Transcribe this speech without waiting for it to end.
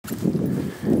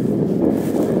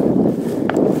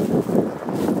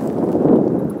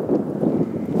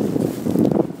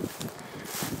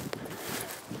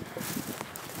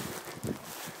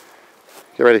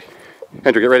Get ready.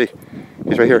 Andrew, get ready.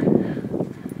 He's right here.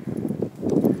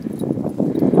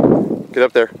 Get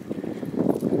up there.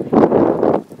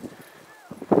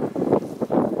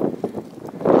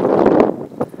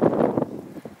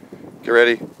 Get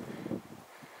ready.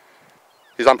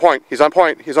 He's on point. He's on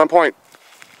point. He's on point.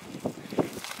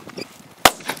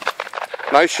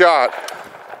 Nice shot.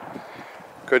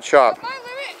 Good shot.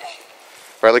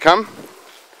 Riley, come.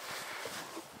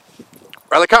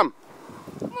 Riley, come.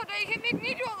 Come on, Dad, you can't make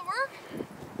me do all the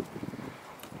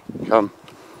work. Come.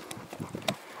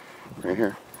 Right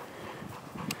here.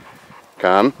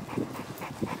 Come.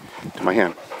 To my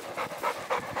hand.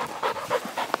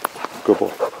 Good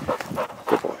boy.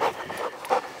 Good boy.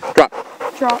 Drop.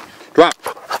 Drop. Drop.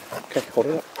 Okay, hold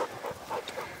it up.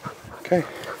 Okay.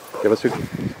 Tell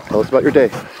us about your day.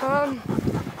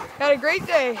 Had a great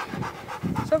day.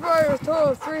 So far it was a total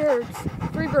of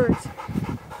 3 birds.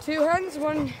 2 hens,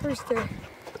 1 rooster.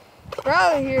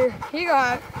 Riley here, he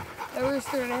got a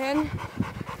rooster and a hen.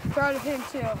 Proud of him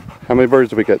too. How many birds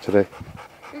did we get today?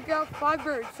 We got 5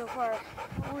 birds so far.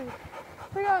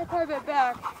 We got quite a bit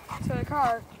back to the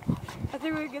car. I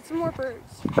think we could get some more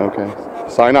birds. Okay. So,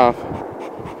 Sign off.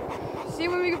 see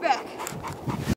you when we get back.